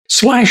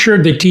Slasher,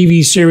 the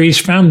TV series,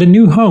 found a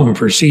new home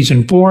for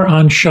season 4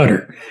 on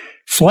Shudder.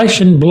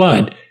 Flesh and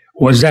Blood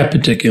was that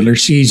particular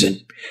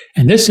season.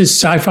 And this is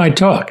Sci-Fi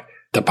Talk,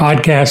 the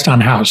podcast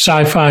on how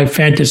sci-fi,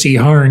 fantasy,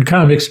 horror, and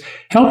comics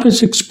help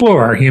us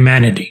explore our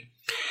humanity.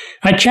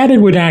 I chatted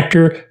with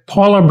actor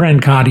Paula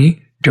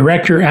Brancatti,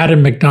 director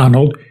Adam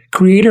McDonald,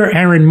 creator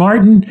Aaron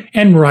Martin,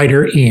 and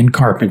writer Ian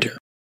Carpenter.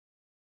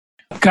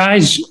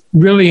 Guys,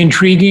 really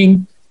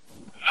intriguing.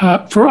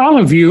 For all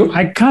of you,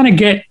 I kind of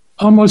get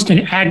almost an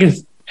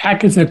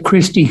Agatha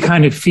Christie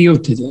kind of feel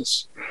to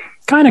this.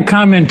 Kind of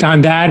comment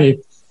on that.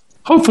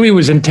 Hopefully it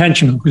was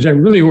intentional because it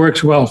really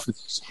works well for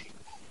this.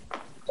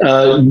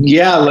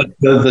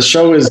 The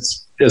show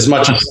is as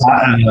much as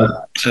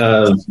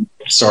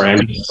sorry,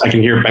 I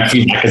can hear back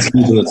feedback as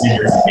he's in the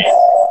theater.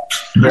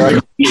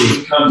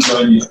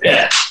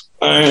 Yeah,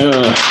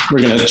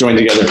 we're gonna join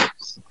together.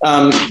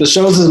 The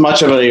show is as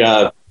much of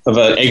an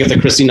Agatha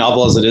Christie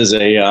novel as it is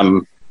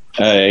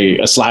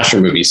a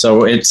slasher movie.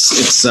 So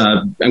it's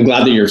I'm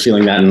glad that you're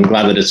feeling that, and I'm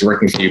glad that it's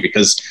working for you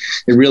because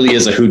it really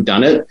is a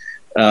whodunit.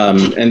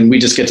 And we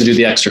just get to do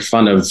the extra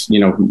fun of,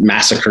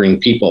 massacring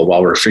people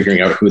while we're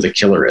figuring out who the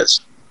killer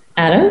is.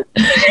 Adam?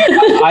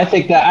 I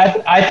think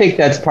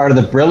that's part of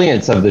the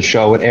brilliance of the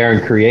show. What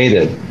Aaron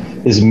created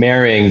is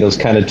marrying those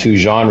kind of two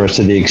genres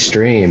to the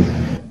extreme.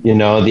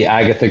 The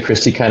Agatha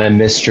Christie kind of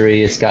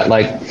mystery. It's got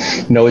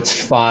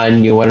it's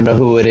fun. You want to know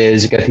who it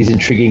is. You got these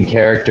intriguing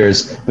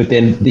characters, but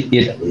then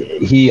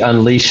he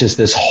unleashes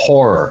this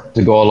horror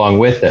to go along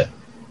with it.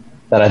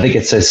 That I think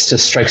it just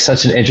strikes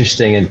such an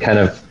interesting and kind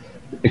of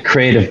a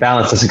creative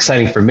balance that's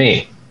exciting for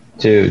me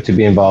to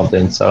be involved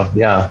in. So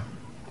yeah.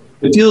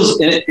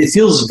 It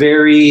feels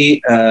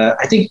very,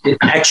 I think,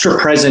 extra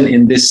present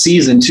in this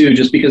season too,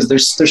 just because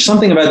there's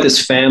something about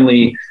this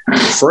family,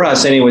 for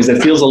us anyways,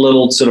 that feels a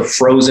little sort of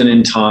frozen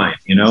in time.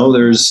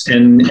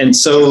 And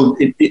so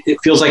it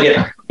feels like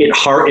it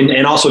hard,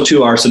 and also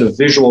to our sort of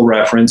visual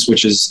reference,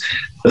 which is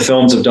the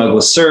films of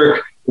Douglas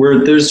Sirk,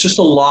 where there's just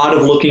a lot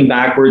of looking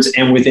backwards,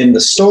 and within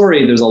the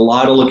story, there's a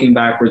lot of looking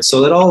backwards.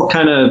 So that all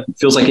kind of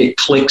feels like it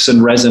clicks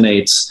and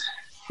resonates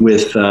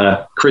with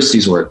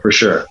Christie's work for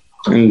sure.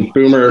 And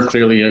Boomer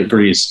clearly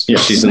agrees. Yeah,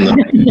 she's in the.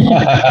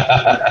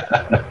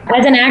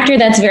 As an actor,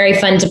 that's very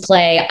fun to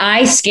play.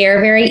 I scare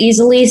very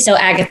easily. So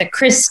Agatha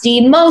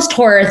Christie, most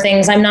horror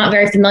things I'm not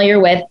very familiar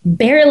with.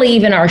 Barely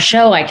even our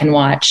show I can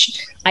watch.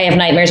 I have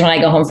nightmares when I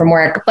go home from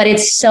work, but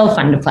it's so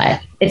fun to play.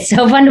 It's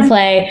so fun to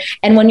play.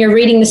 And when you're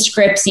reading the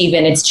scripts,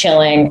 even, it's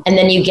chilling. And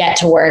then you get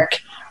to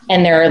work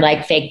and there are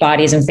like fake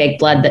bodies and fake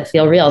blood that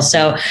feel real.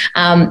 So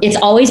it's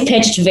always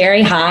pitched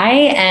very high,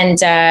 and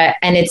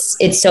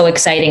it's so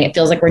exciting. It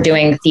feels like we're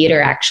doing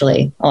theater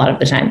actually a lot of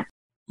the time.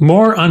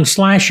 More on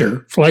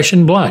Slasher, Flesh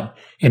and Blood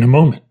in a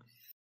moment.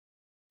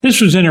 This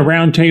was in a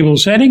roundtable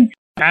setting.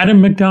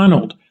 Adam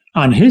McDonald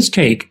on his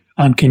take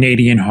on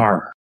Canadian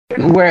horror.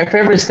 Where if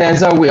ever it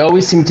stands out, we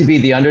always seem to be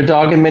the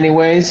underdog in many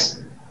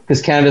ways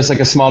because Canada's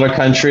like a smaller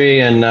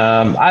country, and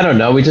I don't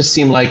know, we just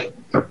seem like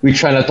we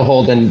try not to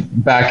hold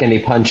back any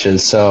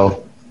punches.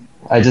 So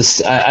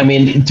I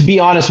mean, to be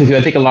honest with you,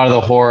 I think a lot of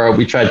the horror,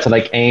 we tried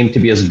to aim to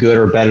be as good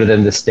or better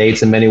than the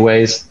States in many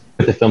ways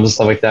with the films and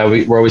stuff like that.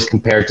 We're always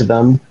compared to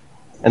them.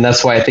 And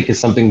that's why I think it's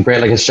something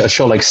great, like a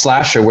show like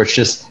Slasher, where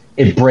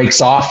it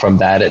breaks off from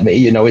that.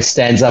 It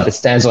stands up, it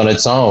stands on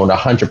its own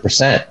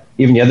 100%.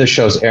 Even the other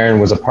shows Aaron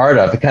was a part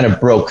of, it kind of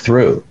broke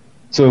through.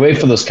 So we wait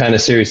for those kind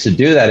of series to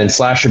do that. And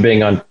Slasher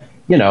being on,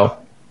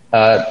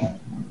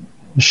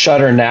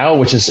 Shudder now,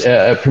 which is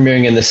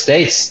premiering in the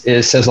States,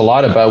 says a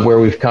lot about where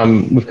we've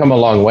come. We've come a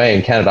long way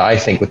in Canada, I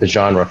think, with the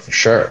genre for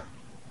sure.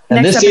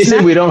 And this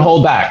season, we don't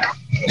hold back.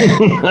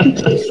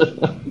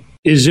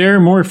 Is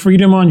there more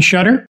freedom on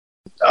Shudder?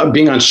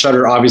 Being on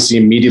Shudder obviously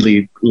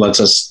immediately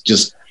lets us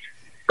just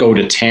go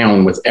to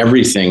town with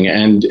everything.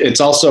 And it's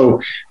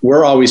also,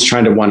 we're always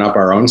trying to one up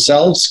our own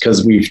selves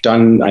because we've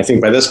done, I think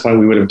by this point,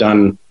 we would have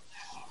done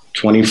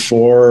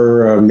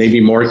 24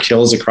 maybe more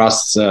kills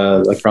across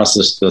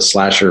the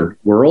slasher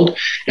world,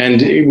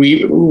 and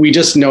we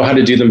just know how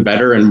to do them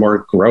better and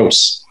more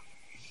gross.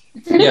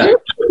 Yeah,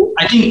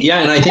 I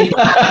think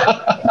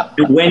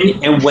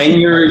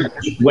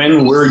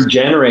when we're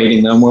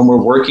generating them, when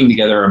we're working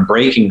together and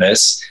breaking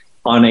this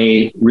on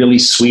a really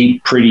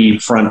sweet, pretty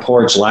front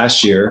porch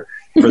last year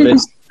for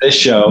this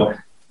show,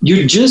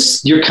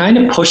 you're kind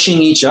of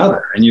pushing each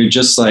other, and you're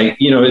just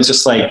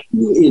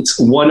it's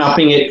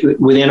one-upping it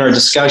within our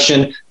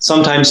discussion.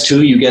 Sometimes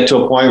too, you get to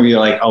a point where you're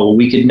like, oh, well,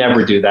 we could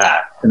never do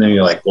that. And then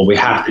you're like, well, we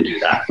have to do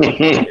that.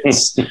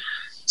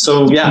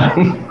 So yeah.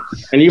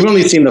 And you've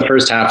only seen the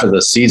first half of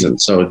the season,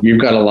 so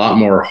you've got a lot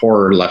more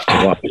horror left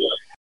to watch.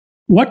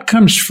 What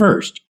comes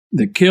first,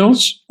 the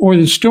kills or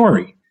the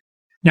story?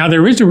 Now,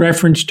 there is a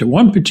reference to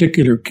one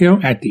particular kill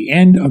at the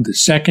end of the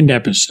second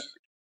episode.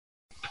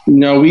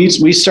 No,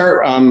 we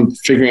start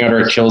figuring out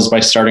our kills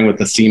by starting with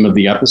the theme of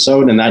the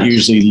episode, and that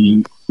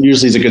usually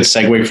is a good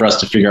segue for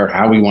us to figure out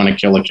how we want to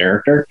kill a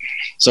character.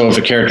 So if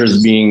a character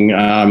is being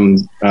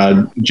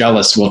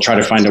jealous, we'll try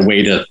to find a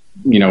way to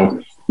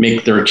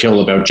make their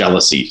kill about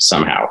jealousy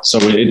somehow. So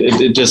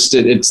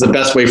it's the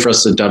best way for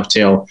us to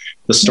dovetail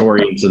the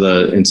story into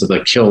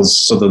the kills,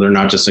 so that they're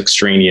not just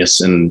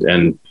extraneous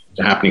and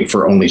happening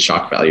for only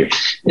shock value.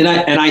 And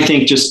I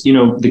think just,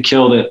 the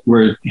kill that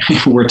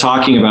we're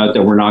talking about,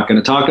 that we're not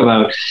going to talk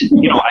about,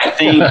 I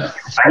think,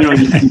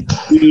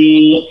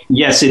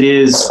 yes, it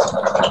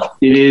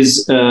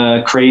is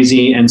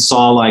crazy and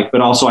Saw-like, but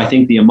also I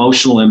think the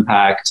emotional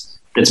impact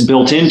that's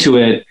built into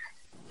it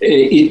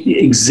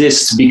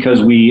exists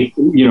because we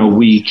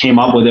came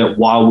up with it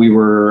while we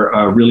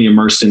were really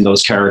immersed in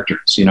those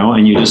characters,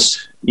 and you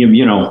just,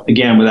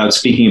 again, without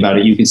speaking about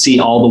it, you can see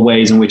all the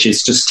ways in which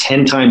it's just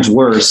 10 times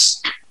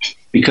worse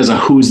because of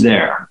who's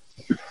there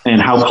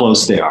and how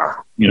close they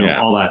are,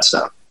 all that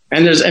stuff.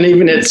 And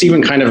it's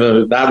even kind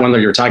of that one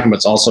that you're talking about,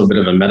 it's also a bit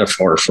of a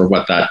metaphor for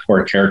what that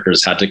poor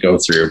characters had to go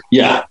through.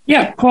 Yeah.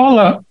 Yeah.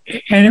 Paula,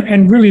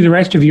 and really the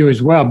rest of you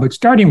as well, but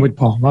starting with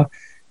Paula,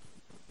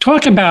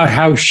 talk about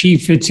how she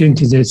fits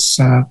into this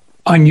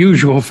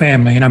unusual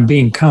family, and I'm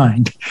being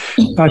kind,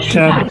 but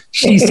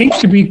she seems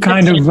to be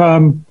kind of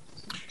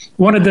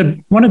one of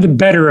the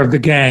better of the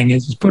gang.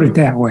 Let's put it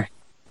that way.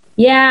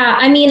 Yeah,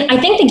 I mean, I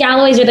think the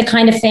Galloways are the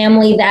kind of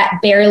family that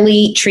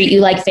barely treat you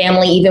like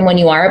family, even when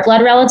you are a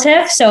blood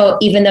relative. So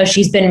even though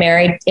she's been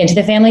married into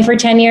the family for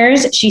 10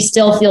 years, she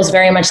still feels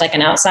very much like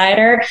an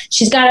outsider.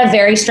 She's got a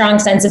very strong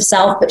sense of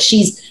self, but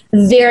she's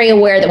very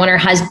aware that when her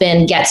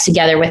husband gets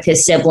together with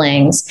his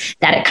siblings,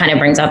 that it kind of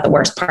brings out the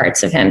worst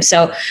parts of him.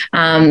 So,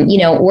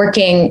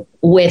 working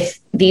with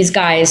these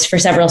guys for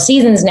several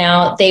seasons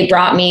now, they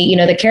brought me,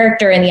 the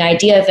character and the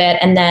idea of it.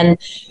 And then,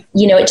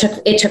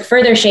 it took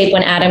further shape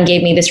when Adam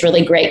gave me this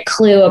really great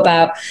clue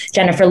about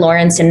Jennifer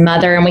Lawrence and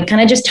Mother. And we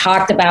kind of just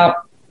talked about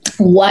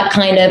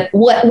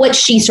what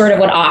she sort of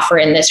would offer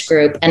in this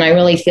group. And I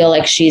really feel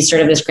like she's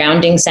sort of this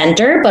grounding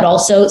center, but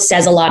also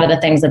says a lot of the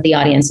things that the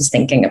audience is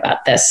thinking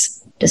about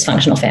this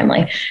dysfunctional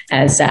family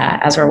as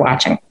we're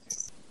watching.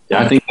 Yeah,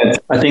 I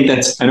think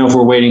that's, I know if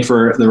we're waiting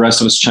for the rest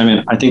of us to chime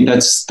in, I think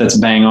that's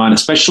bang on,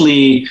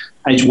 especially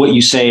what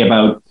you say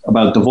about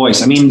the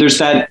voice. I mean, there's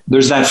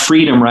that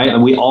freedom, right?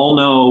 And we all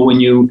know when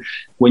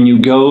you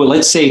go,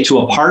 let's say, to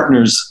a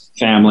partner's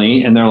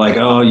family and they're like,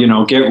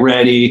 oh, get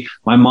ready.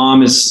 My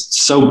mom is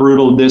so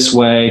brutal this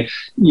way.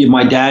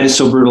 My dad is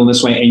so brutal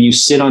this way. And you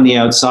sit on the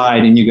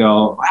outside and you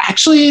go,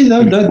 actually,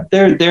 they're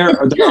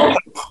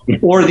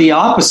or the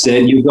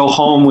opposite. You go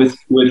home with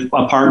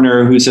a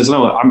partner who says,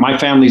 no, my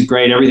family's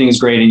great. Everything is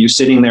great. And you're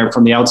sitting there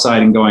from the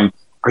outside and going,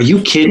 are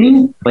you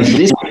kidding? Like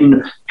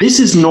this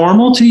is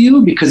normal to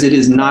you? Because it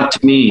is not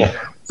to me.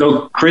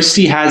 So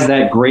Christy has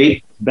that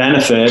great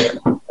benefit,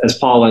 as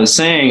Paula is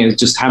saying, is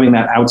just having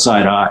that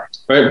outside eye.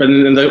 Right,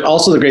 but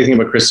also the great thing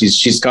about Christy is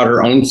she's got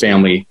her own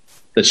family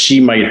that she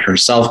might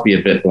herself be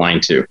a bit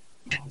blind to.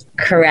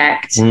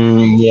 Correct.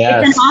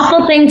 Yes. It's an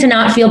awful thing to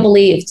not feel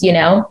believed,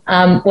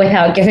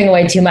 without giving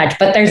away too much.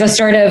 But there's a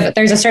sort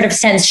of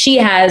sense she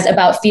has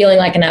about feeling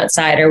like an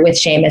outsider with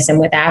Seamus and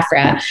with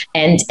Afra,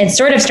 and it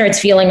sort of starts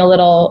feeling a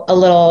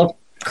little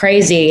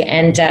crazy,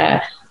 and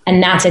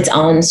that's its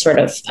own sort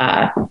of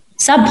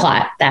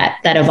subplot that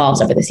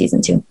evolves over the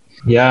season too.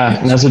 Yeah,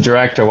 and as a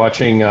director,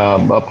 watching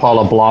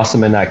Paula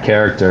blossom in that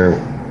character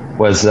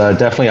was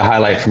definitely a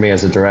highlight for me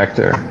as a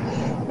director,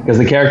 because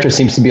the character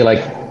seems to be like,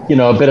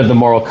 a bit of the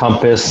moral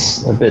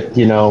compass, a bit,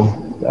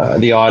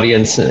 the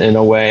audience in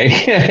a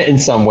way, in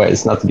some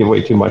ways, not to give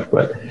away too much,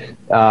 but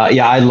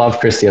I love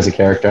Christy as a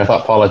character. I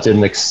thought Paula did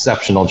an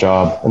exceptional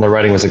job, and the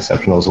writing was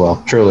exceptional as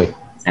well, truly.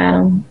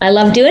 I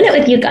love doing it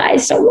with you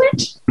guys so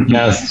much.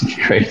 Yes,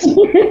 great.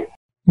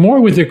 More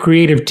with the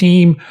creative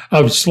team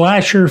of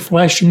Slasher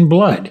Flesh and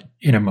Blood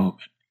in a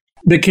moment.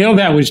 The kill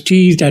that was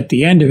teased at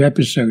the end of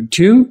episode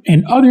 2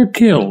 and other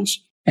kills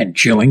and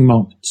chilling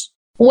moments.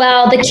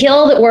 Well, the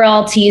kill that we're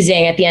all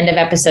teasing at the end of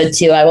episode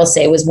 2, I will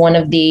say, was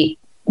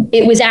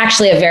it was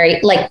actually a very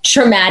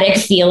traumatic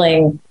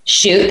feeling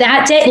shoot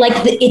that day.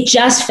 It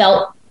just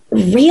felt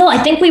real. I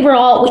think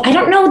I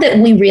don't know that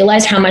we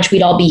realized how much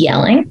we'd all be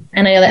yelling.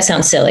 And I know that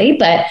sounds silly,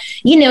 but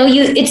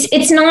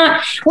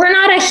we're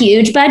not a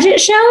huge budget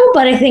show,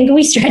 but I think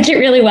we stretch it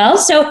really well.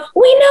 So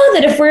we know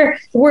that if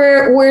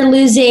we're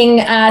losing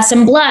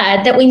some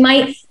blood, that we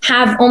might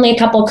have only a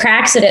couple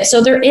cracks at it.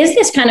 So there is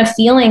this kind of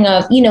feeling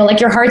of,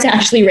 your heart's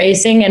actually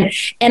racing.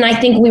 And I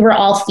think we were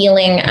all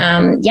feeling,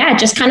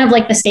 just kind of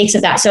like the stakes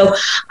of that. So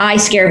I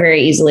scare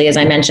very easily, as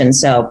I mentioned.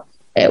 So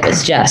it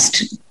was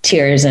just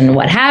tears and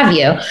what have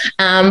you.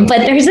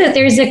 But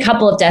there's a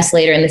couple of deaths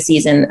later in the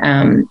season.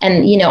 And,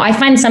 I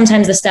find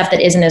sometimes the stuff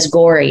that isn't as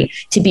gory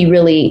to be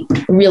really,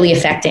 really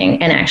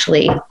affecting and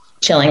actually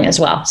chilling as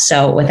well.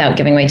 So without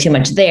giving away too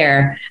much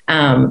there,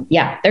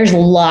 there's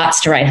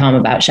lots to write home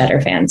about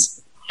Shudder fans.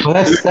 Well,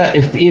 that's that.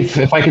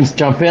 If I can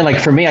jump in,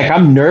 for me,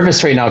 I'm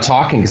nervous right now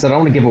talking because I don't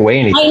want to give away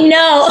anything. I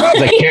know.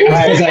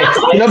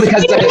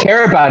 Because I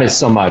care about it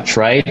so much,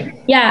 right?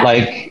 Yeah.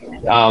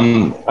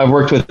 I've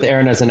worked with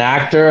Aaron as an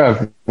actor.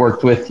 I've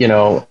worked with, in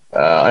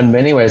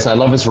many ways, I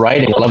love his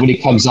writing. I love what he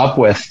comes up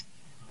with.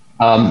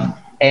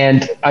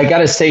 And I got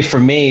to say, for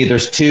me,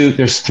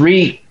 there's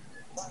three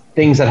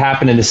things that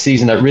happened in the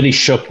season that really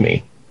shook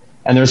me.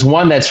 And there's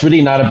one that's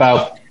really not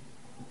about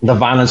the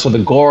violence or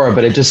the gore,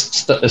 but it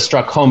just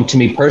struck home to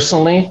me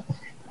personally.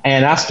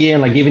 And ask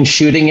Ian, like even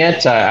shooting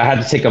it, I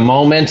had to take a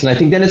moment, and I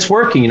think then it's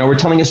working. We're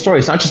telling a story.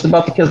 It's not just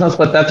about the kills, not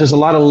about that. There's a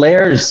lot of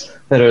layers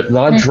a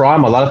lot of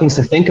drama, a lot of things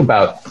to think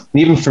about.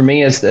 And even for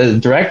me as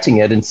directing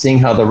it and seeing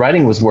how the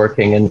writing was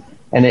working,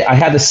 and I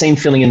had the same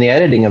feeling in the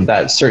editing of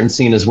that certain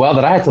scene as well,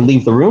 that I had to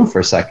leave the room for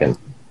a second.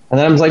 And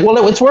then I was like,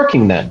 well, it's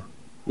working then,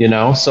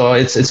 so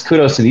it's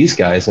kudos to these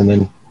guys. And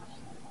then,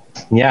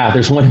 yeah,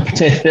 there's one.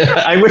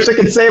 I wish I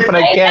could say it, but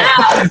I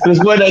can't. There's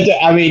one.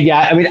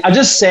 I'll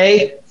just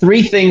say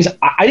 3 things.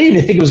 I didn't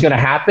even think it was going to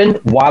happen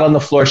while on the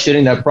floor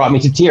shooting that brought me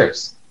to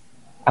tears.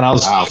 And I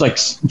was like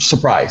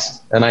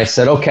surprised. And I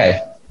said,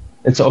 okay,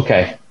 it's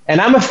okay.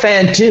 And I'm a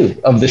fan too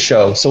of the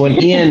show. So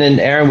when Ian and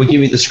Aaron would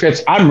give me the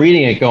scripts, I'm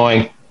reading it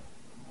going,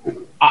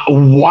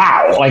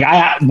 wow, like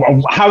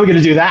how are we going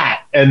to do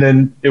that? And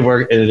then it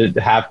worked, and it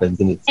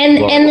happens.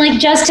 And like,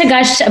 just to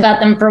gush about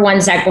them for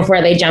 1 sec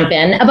before they jump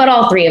in, about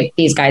all 3 of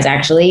these guys,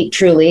 actually,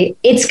 truly,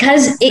 it's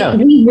because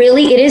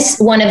it is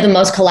one of the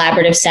most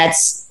collaborative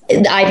sets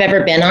I've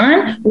ever been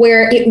on,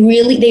 where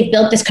they've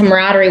built this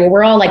camaraderie where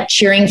we're all like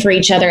cheering for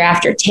each other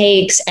after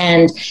takes.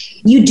 And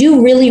you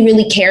do really,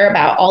 really care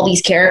about all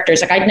these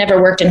characters. Like, I'd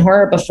never worked in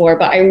horror before,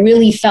 but I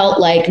really felt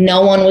like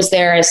no one was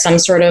there as some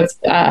sort of,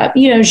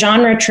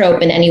 genre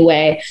trope in any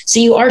way. So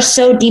you are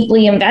so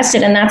deeply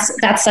invested. And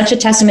that's such a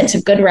testament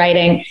to good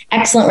writing,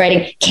 excellent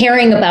writing,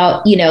 caring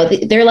about,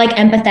 they're like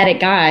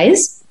empathetic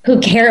guys who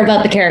care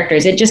about the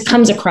characters. It just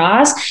comes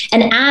across.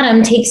 And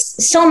Adam takes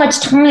so much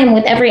time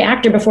with every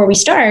actor before we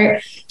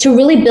start to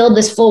really build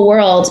this full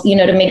world,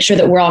 to make sure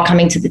that we're all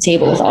coming to the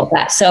table with all of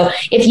that. So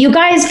if you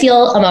guys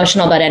feel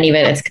emotional about any of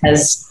it, it's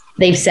because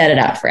they've set it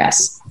up for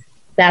us.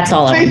 That's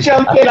all. Before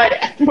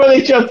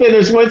they jump in,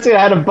 there's one scene I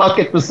had a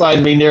bucket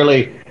beside me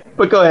nearly,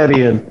 but go ahead,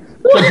 Ian.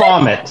 The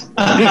vomit. So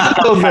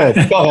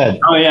good. Go ahead.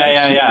 Oh,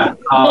 yeah.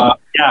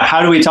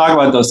 How do we talk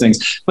about those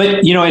things? But,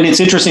 and it's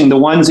interesting, the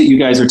ones that you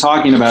guys are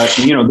talking about,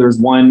 there's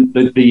one,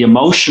 the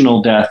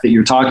emotional death that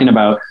you're talking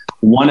about.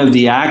 One of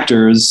the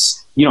actors,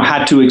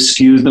 had to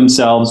excuse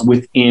themselves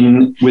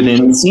within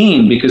the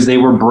scene because they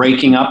were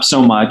breaking up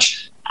so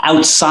much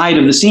outside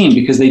of the scene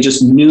because they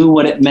just knew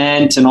what it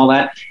meant and all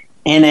that.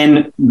 And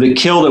then the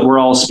kill that we're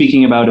all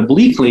speaking about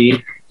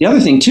obliquely, the other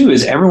thing too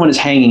is everyone is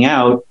hanging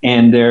out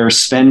and they're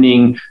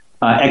spending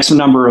X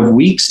number of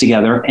weeks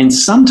together. And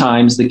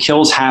sometimes the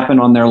kills happen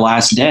on their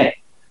last day.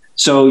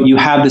 So you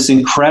have this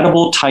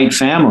incredible tight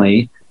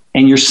family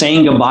and you're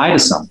saying goodbye to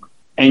someone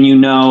and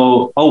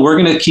we're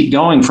going to keep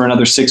going for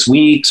another 6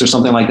 weeks or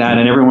something like that.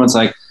 And everyone's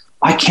like,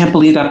 I can't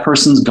believe that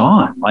person's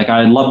gone. Like,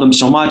 I love them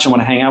so much. I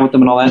want to hang out with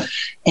them and all that.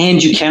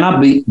 And you cannot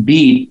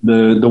beat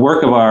the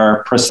work of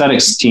our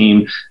prosthetics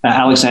team,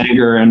 Alex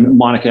Anger and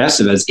Monica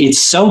Estevez. It's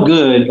so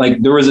good.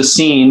 Like, there was a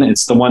scene,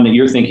 it's the one that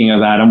you're thinking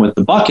of, Adam, with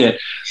the bucket,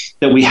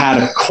 that we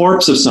had a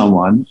corpse of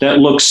someone that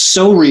looks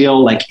so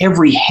real, like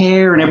every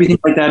hair and everything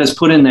like that is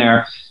put in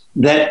there,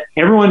 that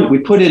we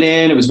put it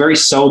in, it was very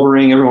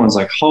sobering. Everyone's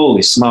like,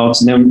 holy smokes.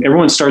 And then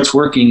everyone starts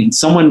working and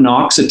someone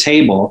knocks a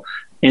table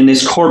and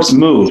this corpse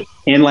moved.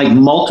 And like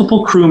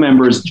multiple crew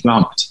members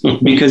jumped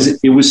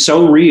because it was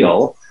so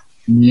real.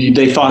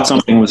 They thought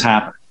something was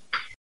happening.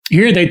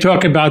 Here they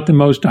talk about the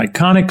most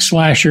iconic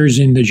slashers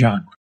in the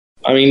genre.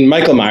 I mean,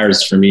 Michael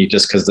Myers for me,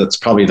 just because that's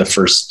probably the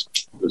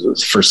first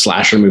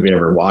slasher movie I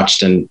ever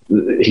watched, and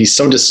he's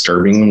so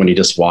disturbing when he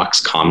just walks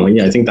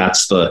calmly. I think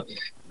that's the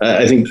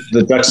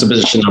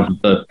juxtaposition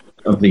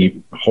of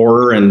the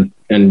horror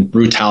and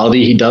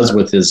brutality he does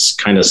with his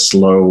kind of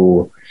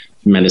slow,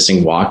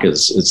 menacing walk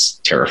is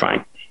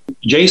terrifying.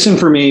 Jason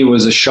for me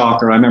was a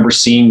shocker. I remember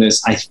seeing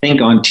this, I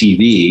think, on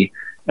TV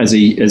as a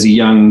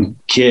young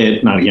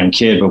kid, not a young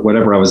kid, but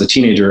whatever. I was a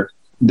teenager.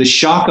 The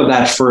shock of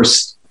that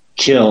first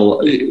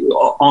kill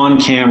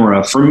on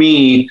camera for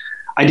me,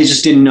 I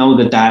just didn't know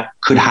that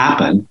could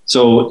happen.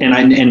 So,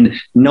 and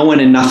no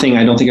one and nothing,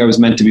 I don't think I was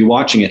meant to be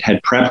watching it,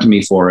 had prepped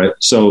me for it.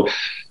 So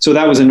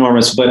that was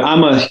enormous. But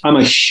I'm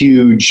a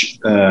huge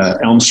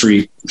Elm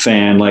Street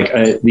fan. Like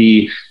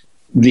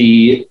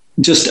the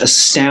just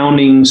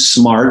astounding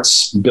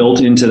smarts built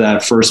into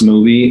that first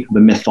movie, the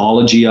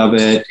mythology of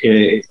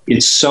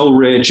it's so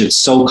rich, it's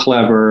so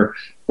clever.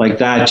 Like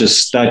that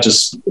just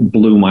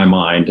blew my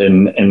mind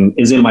and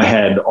is in my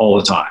head all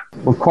the time.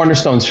 Well,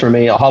 cornerstones for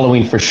me,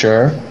 Halloween for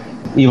sure.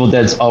 Evil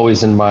Dead's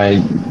always what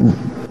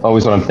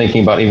I'm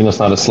thinking about, even though it's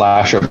not a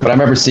slasher. But I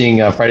remember seeing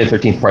Friday the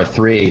 13th Part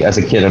 3 as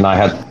a kid, and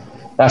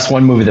that's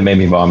one movie that made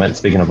me vomit.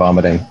 Speaking of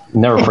vomiting,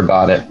 never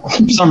forgot it.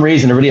 For some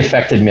reason, it really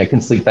affected me. I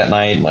couldn't sleep that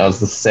night, and I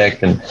was just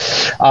sick.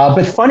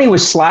 But funny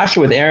with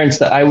slasher with Aaron's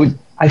that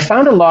I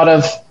found a lot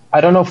of,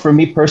 I don't know, for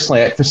me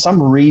personally, for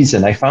some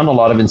reason, I found a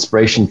lot of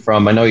inspiration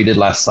from, I know you did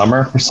last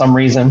summer for some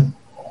reason.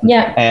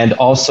 Yeah. And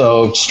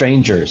also The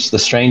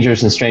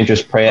Strangers and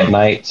Strangers Pray at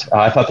Night.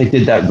 I thought they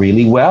did that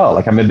really well.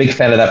 Like, I'm a big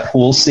fan of that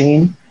pool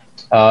scene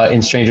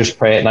in Strangers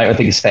Pray at Night. I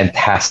think it's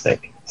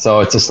fantastic.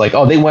 So it's just like,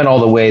 they went all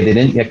the way. They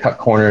didn't cut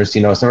corners.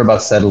 It's never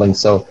about settling.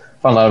 So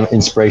found a lot of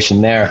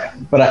inspiration there.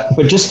 But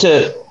just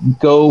to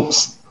go,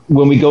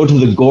 when we go to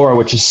the gore,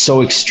 which is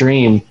so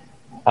extreme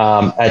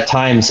at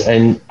times,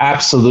 and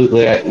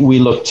absolutely we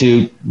look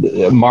to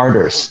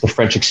martyrs, the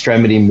French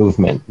extremity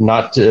movement,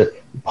 not to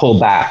pull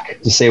back,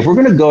 to say if we're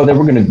going to go,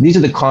 then these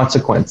are the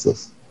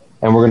consequences,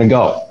 and we're going to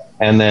go,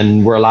 and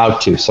then we're allowed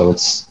to. So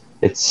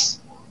it's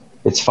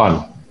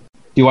fun.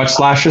 Do you watch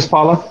slashers,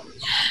 Paula?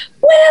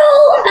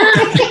 Well,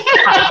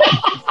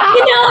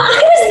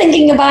 I was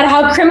thinking about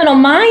how Criminal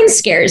Minds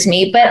scares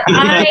me, but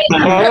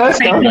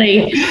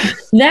frankly,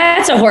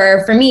 that's a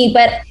horror for me.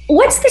 But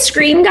what's the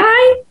Scream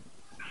guy?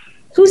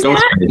 Who's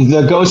that?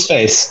 The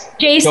Ghostface.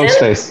 Jason?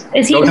 Ghostface.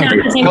 Is he not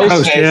the same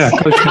Ghostface.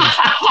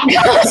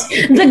 Yeah,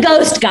 The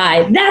Ghost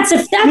guy. That's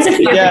a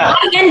Yeah.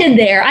 I ended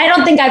there. I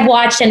don't think I've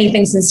watched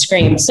anything since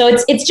Scream. So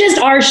it's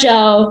just our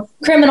show,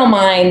 Criminal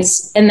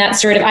Minds, and that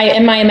sort of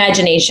in my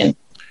imagination.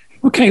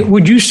 Okay,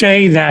 would you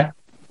say that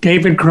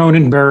David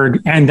Cronenberg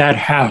and that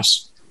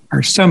house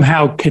are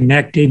somehow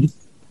connected,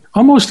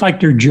 almost like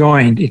they're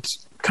joined?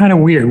 It's kind of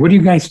weird. What do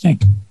you guys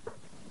think?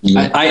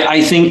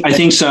 I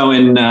think so.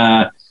 And,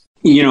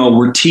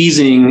 we're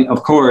teasing,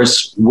 of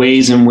course,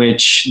 ways in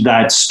which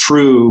that's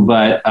true,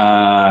 but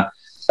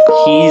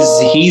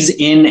he's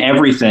in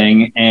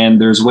everything,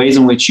 and there's ways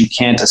in which you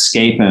can't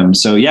escape him.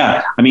 So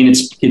yeah, I mean,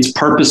 it's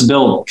purpose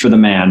built for the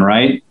man,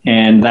 right?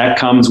 And that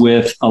comes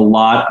with a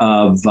lot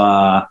of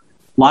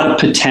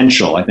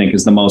potential, I think,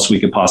 is the most we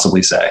could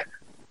possibly say.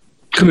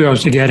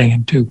 Kudos to getting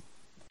him too.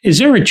 Is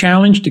there a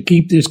challenge to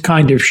keep this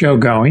kind of show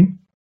going?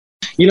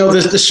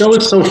 The show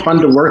is so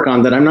fun to work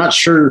on that I'm not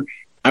sure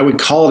I would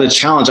call it a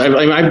challenge.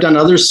 I've done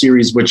other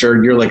series which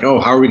you're like, oh,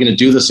 how are we going to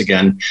do this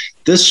again?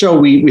 This show,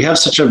 we have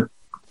such a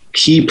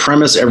key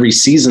premise every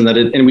season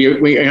and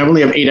we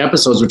only have 8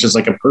 episodes, which is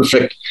like a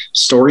perfect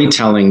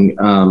storytelling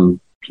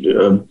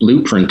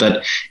blueprint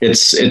that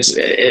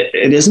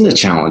it isn't a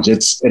challenge.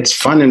 It's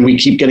fun, and we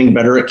keep getting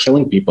better at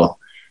killing people.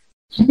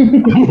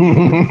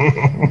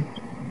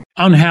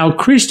 On how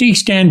Christy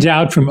stands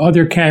out from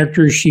other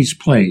characters she's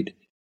played,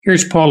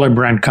 here's Paula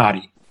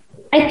Brancatti.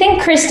 I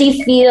think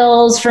Christy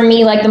feels, for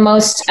me, like the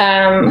most,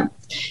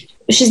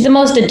 she's the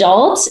most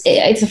adult.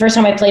 It's the first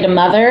time I played a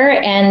mother.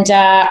 And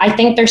I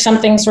think there's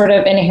something sort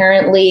of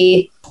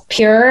inherently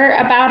pure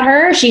about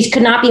her. She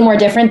could not be more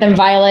different than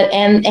Violet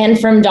and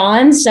from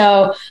Dawn.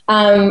 So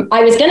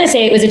I was going to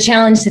say it was a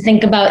challenge to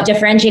think about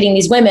differentiating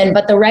these women,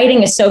 but the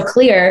writing is so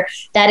clear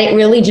that it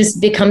really just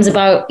becomes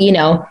about,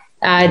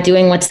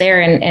 doing what's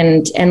there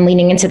and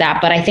leaning into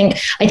that. But I think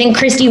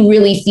Christy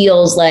really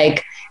feels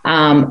like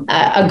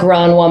a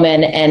grown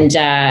woman, and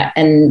I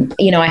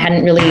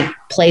hadn't really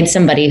played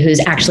somebody who's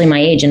actually my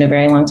age in a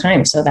very long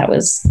time, so that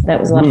was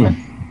a lot of fun.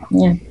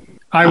 Yeah,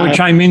 I would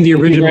chime in. The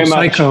original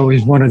Psycho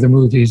is one of the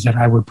movies that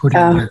I would put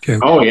in there too.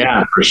 Oh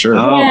yeah, for sure.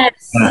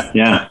 Yes.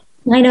 Yeah,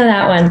 I know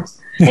that one.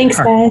 Thanks,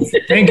 guys.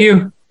 Thank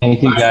you.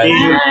 Thank you, guys.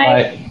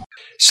 Bye.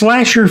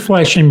 Slasher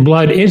Flesh and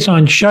Blood is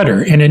on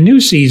Shudder, and a new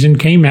season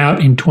came out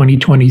in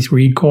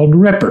 2023 called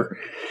Ripper.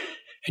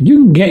 And you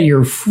can get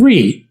your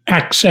free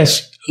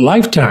access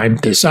lifetime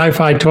to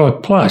Sci-Fi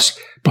Talk Plus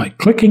by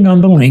clicking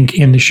on the link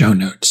in the show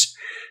notes.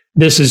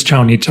 This is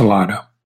Tony Tolano.